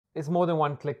it's more than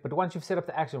one click, but once you've set up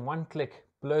the action, one click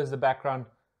blurs the background,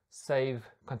 save,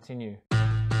 continue.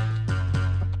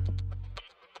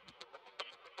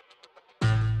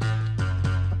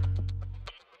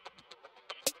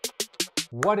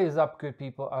 What is up, good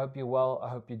people? I hope you're well. I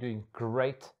hope you're doing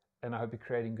great, and I hope you're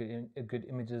creating good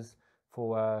images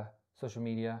for social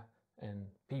media and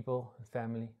people and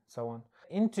family, so on.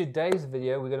 In today's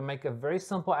video, we're going to make a very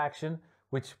simple action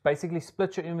which basically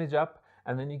splits your image up,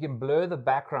 and then you can blur the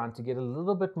background to get a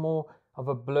little bit more of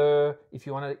a blur if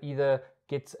you want to either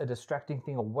get a distracting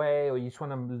thing away or you just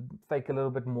want to fake a little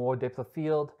bit more depth of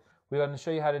field. We're going to show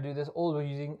you how to do this all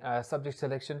using subject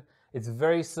selection. It's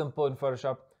very simple in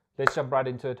Photoshop. Let's jump right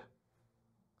into it.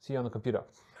 See you on the computer.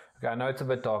 Okay, I know it's a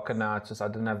bit darker now. It's just I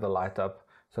didn't have the light up,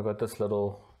 so I got this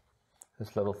little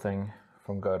thing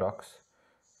from Godox,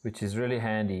 which is really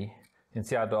handy. You can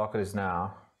see how dark it is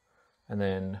now, and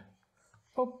then,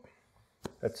 boop,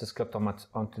 that's just clipped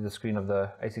onto the screen of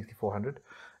the A6400.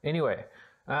 Anyway,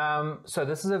 so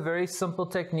this is a very simple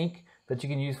technique that you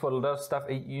can use for a lot of stuff.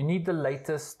 You need the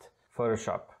latest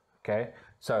Photoshop. Okay,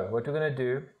 so what we're gonna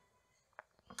do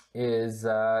is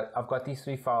I've got these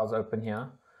 3 files open here.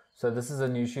 So this is a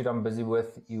new shoot I'm busy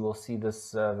with. You will see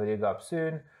this video go up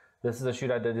soon. This is a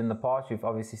shoot I did in the past. You've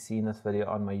obviously seen this video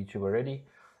on my YouTube already.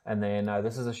 And then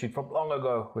this is a shoot from long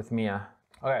ago with Mia.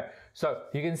 Okay, so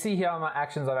you can see here on my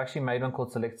actions, I've actually made one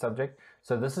called Select Subject.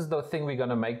 So this is the thing we're going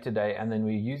to make today, and then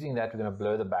we're using that, we're going to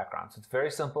blur the background. So it's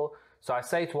very simple. So I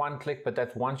say it's one click, but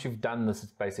that's once you've done this,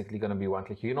 it's basically going to be one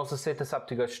click. You can also set this up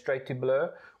to go straight to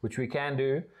blur, which we can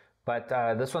do. But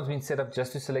this one's been set up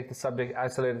just to select the subject,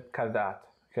 isolate it, cut it out.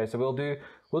 Okay, so we'll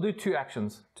do 2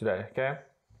 actions today. Okay,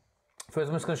 first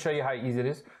I'm just going to show you how easy it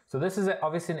is. So this is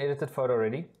obviously an edited photo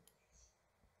already.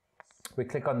 We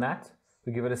click on that,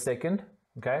 we give it a second.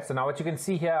 Okay, so now what you can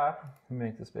see here, let me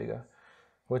make this bigger.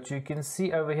 What you can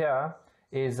see over here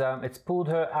is it's pulled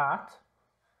her out,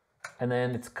 and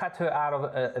then it's cut her out of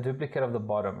a duplicate of the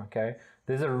bottom. Okay,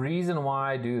 there's a reason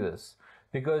why I do this,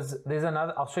 because there's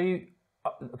another, I'll show you.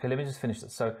 Okay, let me just finish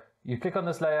this. So you click on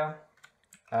this layer,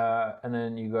 and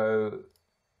then you go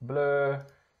blur,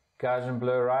 Gaussian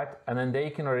blur, right? And then there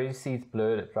you can already see it's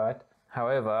blurred it, right?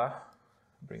 However,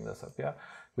 bring this up here.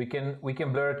 We can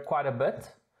blur it quite a bit.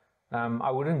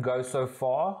 I wouldn't go so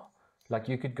far, like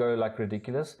you could go like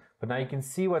ridiculous, but now you can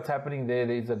see what's happening there.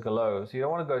 There's a glow, so you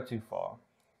don't want to go too far.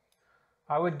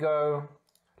 I would go,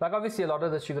 like obviously a lot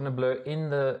of this you're going to blur in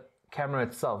the camera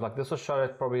itself. Like this was shot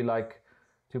at probably like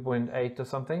 2.8 or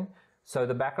something, so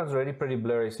the background's already pretty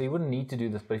blurry, so you wouldn't need to do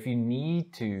this. But if you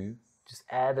need to, just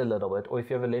add a little bit, or if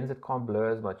you have a lens that can't blur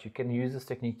as much, you can use this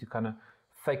technique to kind of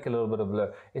fake a little bit of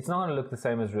blur. It's not going to look the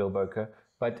same as real bokeh,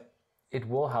 but it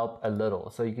will help a little.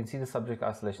 So you can see the subject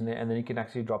isolation there, and then you can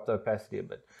actually drop the opacity a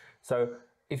bit. So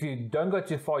if you don't go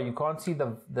too far, you can't see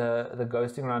the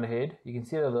ghosting around the head. You can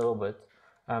see it a little bit,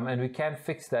 and we can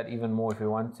fix that even more if we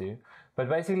want to. But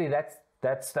basically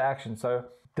that's the action. So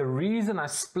the reason I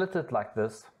split it like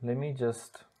this, let me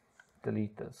just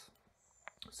delete this.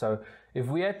 So if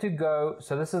we had to go,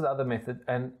 so this is the other method,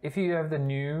 and if you have the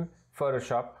new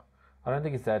Photoshop, I don't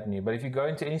think it's that new, but if you go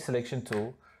into any selection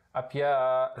tool, up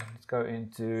here, let's go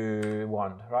into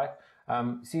wand, right?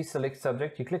 See select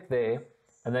subject, you click there,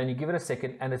 and then you give it a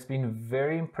second, and it's been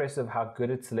very impressive how good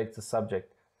it selects the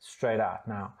subject straight out.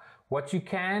 Now, what you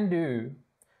can do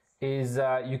is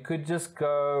you could just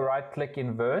go right click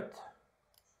invert,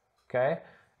 okay,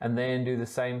 and then do the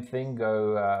same thing,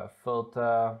 go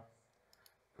filter,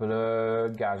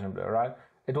 blur, Gaussian blur, right?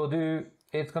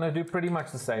 It's going to do pretty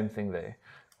much the same thing there.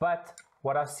 But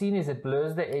what I've seen is it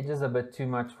blurs the edges a bit too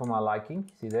much for my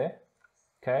liking. See there?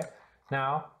 Okay.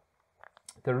 Now,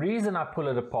 the reason I pull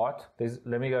it apart,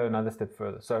 let me go another step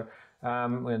further. So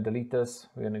we're going to delete this.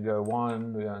 We're going to go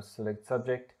one. We're going to select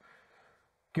subject.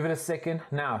 Give it a second.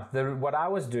 Now, what I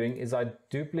was doing is I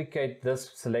duplicate this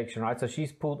selection, right? So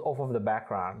she's pulled off of the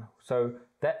background. So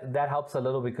that helps a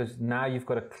little, because now you've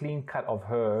got a clean cut of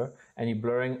her and you're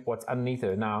blurring what's underneath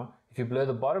her. Now, if you blur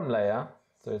the bottom layer,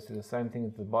 so it's the same thing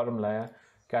as the bottom layer,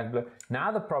 blur.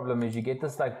 Now the problem is you get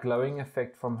this like glowing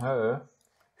effect from her.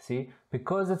 See,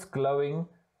 because it's glowing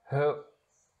her,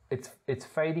 it's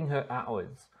fading her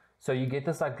outwards. So you get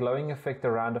this like glowing effect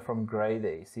around her from gray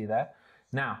there. You see that?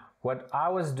 Now, what I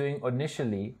was doing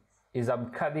initially is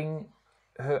I'm cutting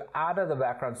her out of the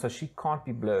background so she can't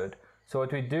be blurred. So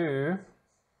what we do,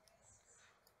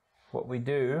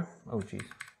 oh geez,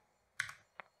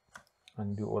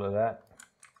 undo all of that.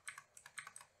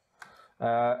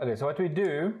 Okay, so what we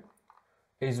do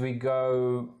is we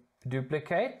go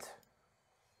duplicate,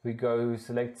 we go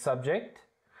select subject,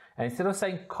 and instead of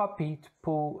saying copy to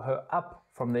pull her up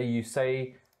from there, you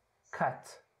say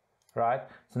cut, right?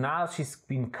 So now she's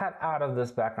been cut out of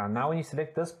this background. Now when you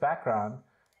select this background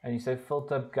and you say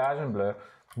filter Gaussian blur,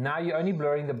 now you're only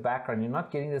blurring the background. You're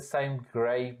not getting the same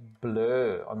gray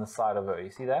blur on the side of her.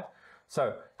 You see that?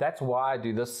 So that's why I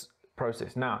do this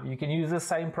process. Now you can use the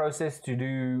same process to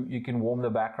do, you can warm the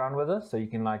background with this. So you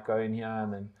can like go in here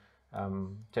and then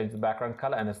change the background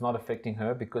color, and it's not affecting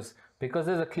her because there's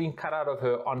a clean cutout of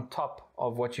her on top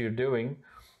of what you're doing.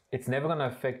 It's never going to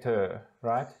affect her,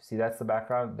 right? See, that's the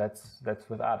background, that's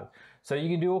without it. So you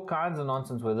can do all kinds of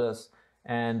nonsense with this,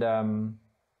 and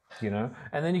you know,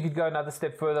 and then you could go another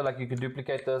step further, like you could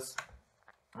duplicate this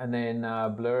and then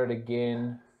blur it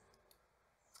again.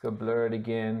 Let's go blur it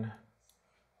again.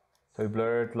 So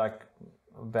blur it like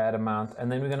a bad amount,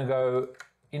 and then we're going to go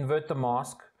invert the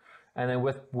mask, and then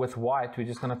with white we're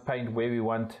just going to paint where we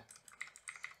want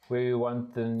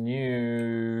the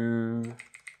new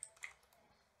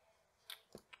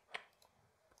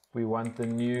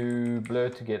blur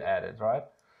to get added, right?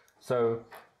 So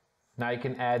now you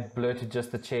can add blur to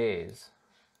just the chairs,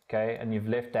 okay, and you've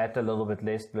left that a little bit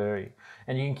less blurry,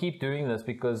 and you can keep doing this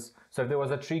because, so if there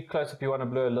was a tree close up you want to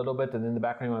blur a little bit and then the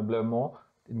background you want to blur more,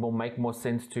 it will make more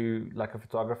sense to like a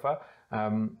photographer.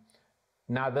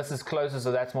 Now this is closer,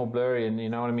 so that's more blurry, and you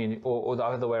know what I mean, or the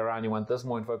other way around, you want this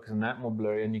more in focus and that more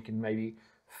blurry, and you can maybe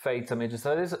fade some edges.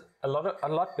 So there's a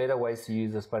lot better ways to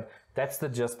use this, but that's the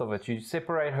gist of it. You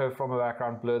separate her from a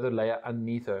background, blur the layer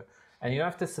underneath her, and you don't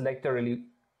have to select her really.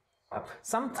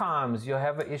 Sometimes you'll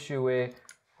have an issue where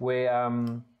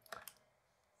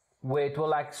it will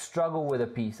like struggle with a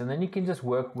piece, and then you can just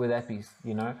work with that piece,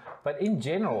 you know. But in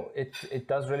general, it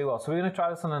does really well. So we're going to try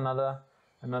this on another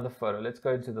photo. Let's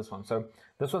go into this one. So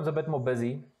this one's a bit more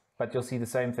busy, but you'll see the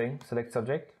same thing. Select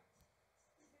subject.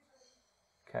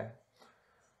 Okay.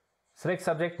 Select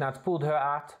subject. Now it's pulled her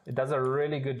out. It does a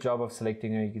really good job of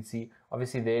selecting her. You can see,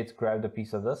 obviously there it's grabbed a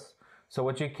piece of this. So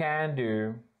what you can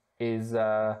do is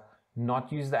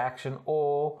not use the action,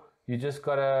 or you just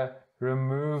gotta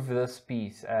remove this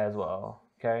piece as well.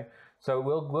 Okay. So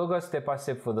we'll go step by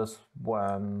step for this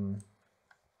one.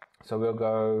 So we'll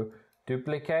go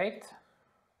duplicate.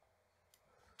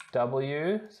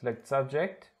 W, select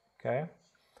subject. Okay,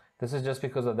 this is just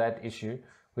because of that issue.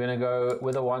 We're gonna go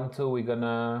with the one tool. We're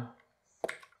gonna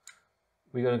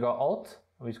go Alt.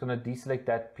 We're just gonna deselect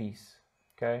that piece.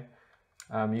 Okay,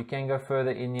 you can go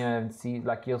further in here and see,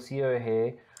 like you'll see her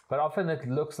hair, but often it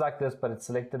looks like this, but it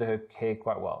selected her hair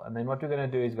quite well. And then what we're gonna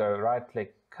do is go right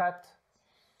click, cut.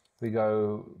 We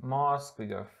go mask. We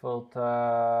go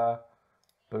filter,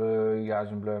 blur,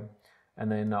 Gaussian blur,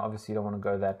 and then obviously you don't want to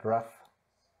go that rough.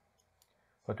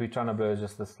 What we're trying to blur is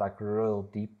just this like real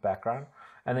deep background.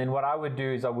 And then what I would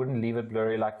do is I wouldn't leave it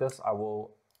blurry like this. I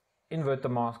will invert the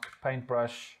mask,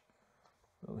 paintbrush.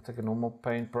 We'll take a normal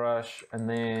paintbrush, and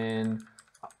then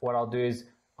what I'll do is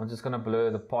I'm just going to blur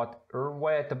the part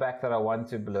way at the back that I want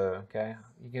to blur. Okay,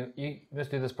 you must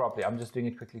do this properly. I'm just doing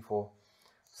it quickly for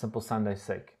simple Sunday's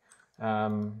sake.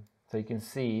 So you can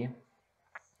see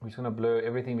we're just going to blur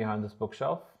everything behind this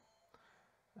bookshelf.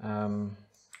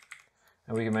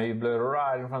 And we can maybe blur it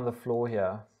right in front of the floor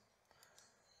here.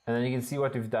 And then you can see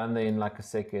what we've done there in like a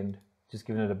second, just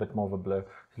giving it a bit more of a blur.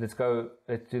 So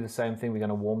let's do the same thing. We're going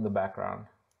to warm the background.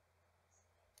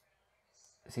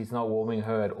 See, it's not warming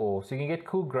her at all. So you can get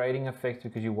cool grading effects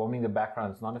because you're warming the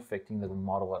background. It's not affecting the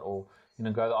model at all. You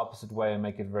know, go the opposite way and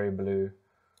make it very blue.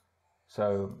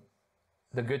 So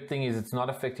the good thing is it's not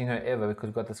affecting her ever because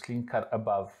we've got this clean cut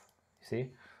above. You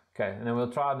see? Okay, and then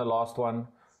we'll try on the last one.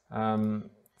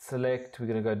 Select, we're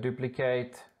going to go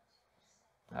duplicate,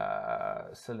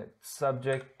 select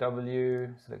subject,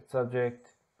 W, select subject,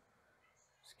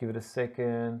 just give it a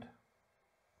second.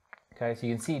 Okay, so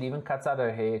you can see it even cuts out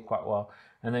her hair quite well.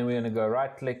 And then we're going to go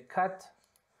right click, cut.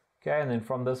 Okay, and then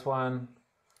from this one,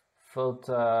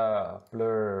 filter,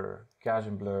 blur,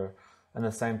 Gaussian blur, and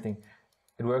the same thing.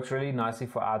 It works really nicely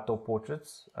for outdoor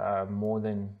portraits, more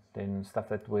than stuff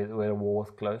that where the wall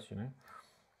is close, you know.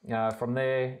 From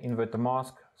there, invert the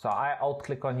mask. So I alt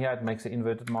click on here, it makes an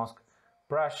inverted mask.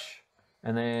 Brush,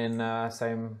 and then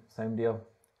same deal.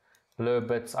 Blur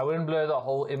bits. I wouldn't blur the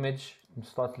whole image. It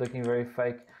starts looking very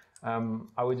fake.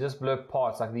 I would just blur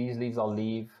parts, like these leaves I'll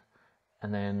leave,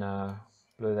 and then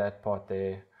blur that part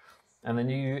there. And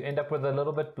then you end up with a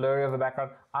little bit blurry of a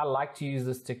background. I like to use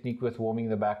this technique with warming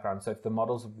the background. So if the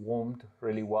model's warmed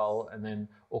really well, and then,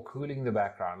 or cooling the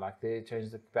background, like they change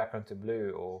the background to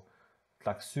blue, or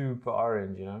like super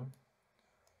orange, you know.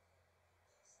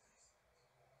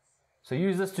 So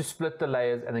use this to split the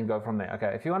layers and then go from there.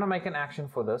 Okay, if you want to make an action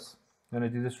for this, I'm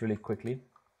going to do this really quickly.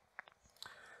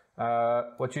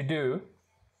 What you do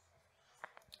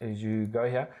is you go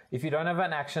here. If you don't have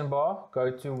an action bar,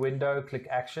 go to Window, click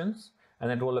Actions,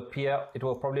 and it will appear. It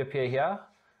will probably appear here,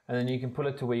 and then you can pull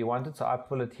it to where you want it. So I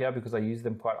pull it here because I use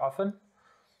them quite often.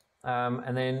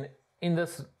 And then in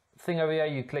this thing over here,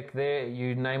 you click there.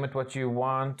 You name it what you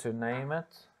want to name it.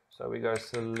 So we go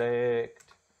select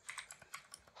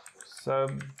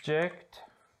subject,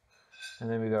 and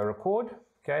then we go record.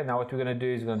 Okay. Now what we're going to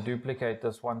do is we're going to duplicate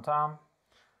this one time.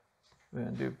 We're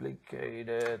going to duplicate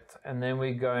it, and then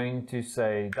we're going to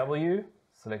say W,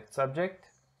 select subject,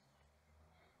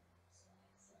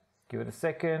 give it a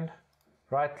second,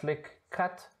 right click,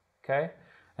 cut, okay,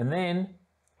 and then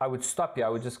I would stop here. I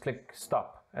would just click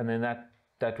stop, and then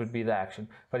that would be the action.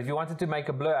 But if you wanted to make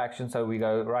a blur action, so we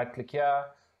go right click here,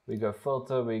 we go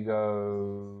filter, we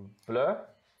go blur,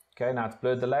 okay, now it's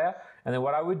blurred the layer, and then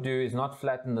what I would do is not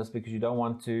flatten this because you don't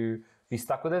want to be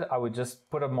stuck with it. I would just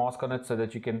put a mask on it so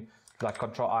that you can like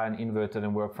Control I and invert it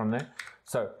and work from there.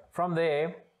 So from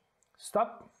there,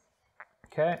 stop.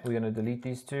 Okay, we're going to delete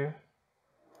these two.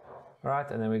 All right,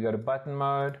 and then we go to button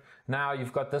mode. Now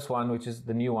you've got this one, which is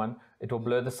the new one. It will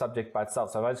blur the subject by itself.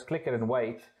 So if I just click it and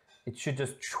wait, it should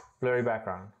just blurry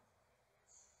background.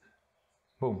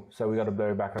 Boom. So we got a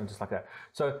blurry background just like that.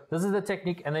 So this is the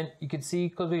technique, and then you can see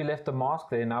because we left the mask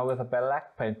there, now with a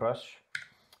black paintbrush,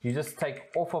 you just take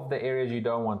off of the areas you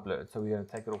don't want blurred. So we're going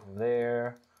to take it off of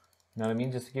there. You know what I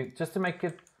mean? Just to make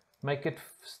it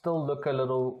still look a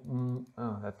little.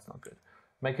 Oh, that's not good.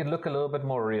 Make it look a little bit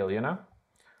more real, you know.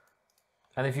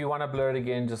 And if you want to blur it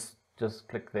again, just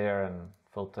click there and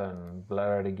filter and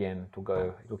blur it again.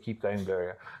 It'll keep going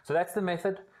blurrier. So that's the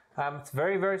method. It's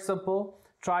very, very simple.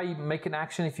 Try make an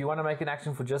action. If you want to make an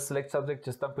action for just select subject,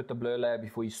 just don't put the blur layer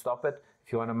before you stop it.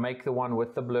 If you want to make the one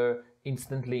with the blur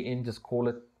instantly in, just call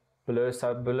it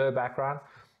blur background.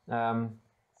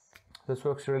 This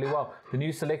works really well. The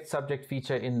new select subject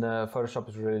feature in the Photoshop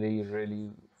is really,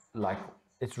 really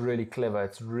it's really clever.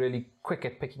 It's really quick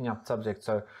at picking up subjects.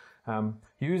 So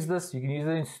use this. You can use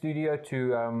it in Studio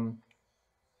to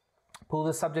pull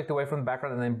the subject away from the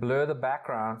background and then blur the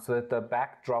background so that the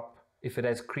backdrop, if it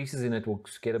has creases in it, will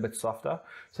get a bit softer.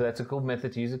 So that's a cool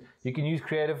method to use it. You can use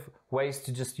creative ways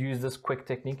to just use this quick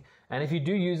technique. And if you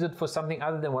do use it for something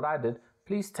other than what I did,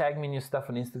 please tag me in your stuff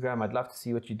on Instagram. I'd love to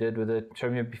see what you did with it. Show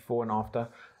me a before and after.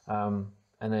 And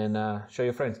then show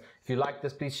your friends. If you like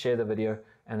this, please share the video.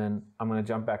 And then I'm going to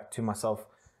jump back to myself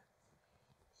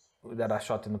that I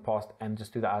shot in the past and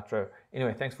just do the outro.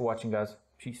 Anyway, thanks for watching, guys.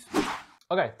 Peace.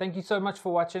 Okay, thank you so much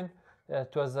for watching.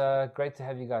 It was great to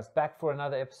have you guys back for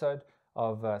another episode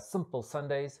of Simple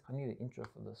Sundays. I need an intro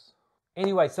for this.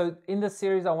 Anyway, so in this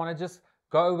series, I want to just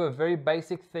go over very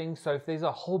basic things. So if there's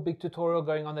a whole big tutorial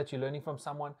going on that you're learning from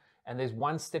someone and there's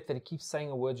one step that it keeps saying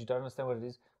a word, you don't understand what it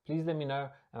is, please let me know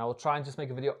and I will try and just make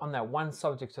a video on that one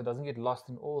subject so it doesn't get lost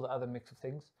in all the other mix of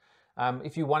things.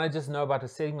 If you want to just know about a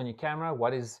setting on your camera,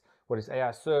 what is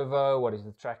AI servo, what is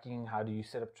the tracking, how do you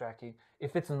set up tracking.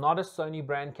 If it's not a Sony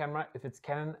brand camera, if it's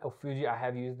Canon or Fuji, I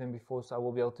have used them before, so I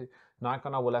will be able to.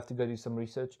 Nikon, I will have to go do some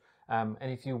research. And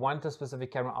if you want a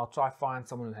specific camera, I'll try find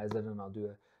someone who has it and I'll do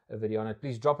a video on it.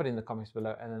 Please drop it in the comments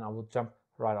below and then I will jump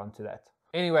right onto that.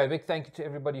 Anyway, big thank you to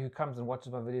everybody who comes and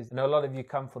watches my videos. I know a lot of you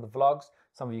come for the vlogs,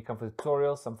 some of you come for the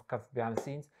tutorials, some come for behind the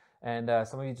scenes, and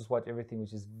some of you just watch everything,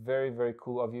 which is very, very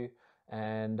cool of you,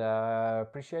 and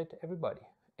appreciate everybody.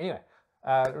 Anyway,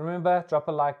 remember, drop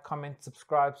a like, comment,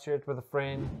 subscribe, share it with a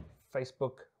friend,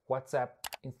 Facebook, WhatsApp,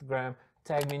 Instagram,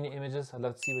 tag me in your images. I'd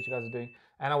love to see what you guys are doing,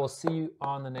 and I will see you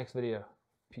on the next video.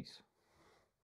 Peace.